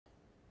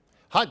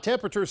Hot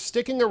temperatures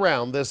sticking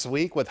around this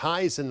week with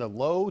highs in the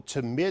low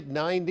to mid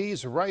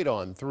 90s right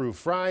on through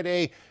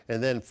Friday,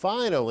 and then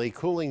finally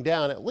cooling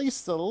down at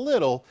least a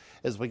little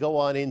as we go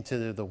on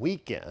into the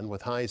weekend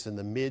with highs in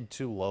the mid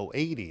to low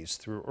 80s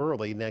through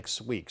early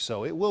next week.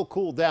 So it will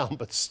cool down,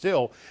 but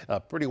still a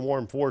pretty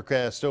warm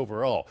forecast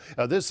overall.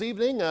 This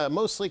evening,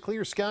 mostly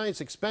clear skies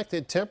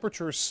expected,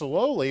 temperatures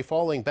slowly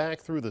falling back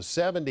through the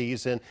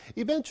 70s and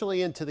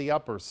eventually into the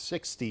upper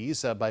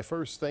 60s by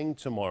first thing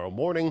tomorrow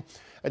morning.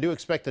 I do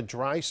expect a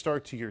dry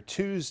start to your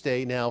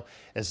Tuesday. Now,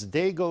 as the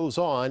day goes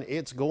on,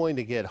 it's going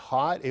to get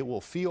hot. It will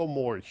feel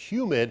more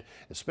humid,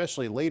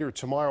 especially later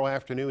tomorrow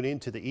afternoon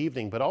into the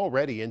evening, but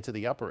already into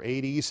the upper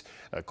 80s,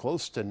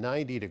 close to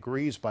 90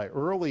 degrees by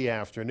early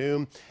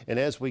afternoon. And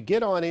as we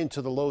get on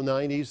into the low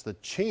 90s, the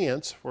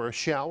chance for a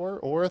shower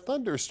or a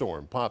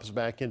thunderstorm pops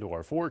back into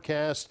our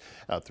forecast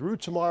through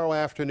tomorrow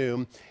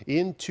afternoon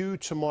into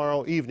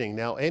tomorrow evening.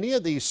 Now, any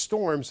of these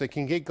storms that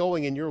can get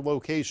going in your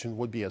location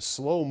would be a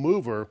slow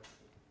mover,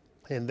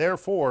 and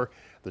therefore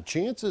the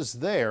chances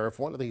there, if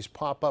one of these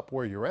pop up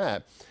where you're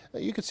at,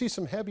 you could see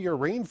some heavier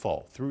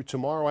rainfall through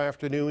tomorrow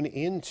afternoon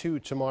into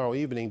tomorrow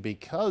evening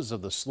because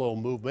of the slow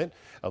movement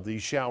of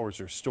these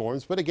showers or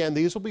storms. But again,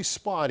 these will be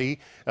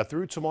spotty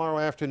through tomorrow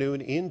afternoon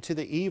into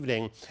the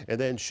evening, and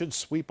then should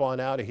sweep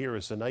on out of here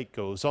as the night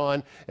goes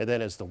on. And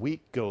then as the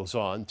week goes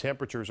on,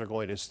 temperatures are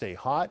going to stay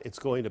hot. It's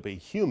going to be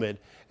humid,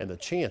 and the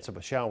chance of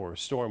a shower or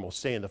storm will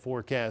stay in the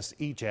forecast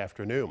each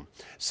afternoon.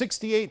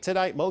 68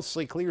 tonight,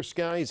 mostly clear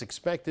skies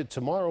expected.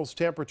 Tomorrow's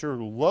temperature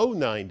low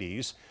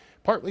 90s.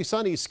 Partly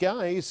sunny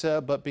skies,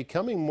 but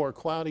becoming more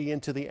cloudy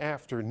into the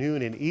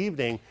afternoon and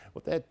evening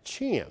with that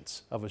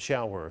chance of a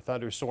shower or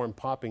thunderstorm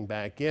popping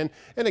back in.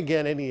 And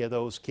again, any of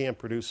those can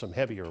produce some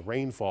heavier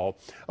rainfall.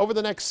 Over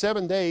the next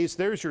 7 days,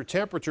 there's your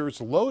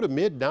temperatures low to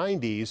mid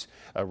 90s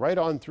right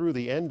on through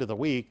the end of the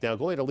week. Now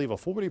going to leave a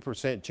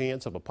 40%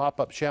 chance of a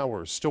pop-up shower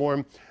or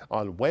storm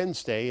on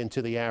Wednesday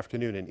into the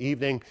afternoon and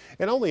evening,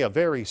 and only a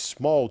very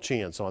small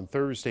chance on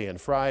Thursday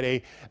and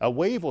Friday. A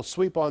wave will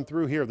sweep on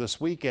through here this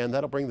weekend.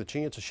 That'll bring the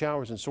chance of showers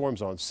and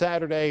storms on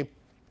Saturday,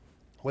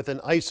 with an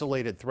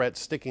isolated threat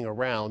sticking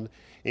around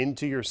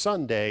into your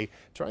Sunday,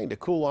 trying to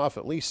cool off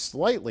at least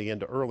slightly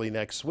into early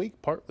next week.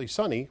 Partly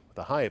sunny with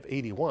a high of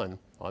 81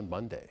 on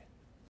Monday.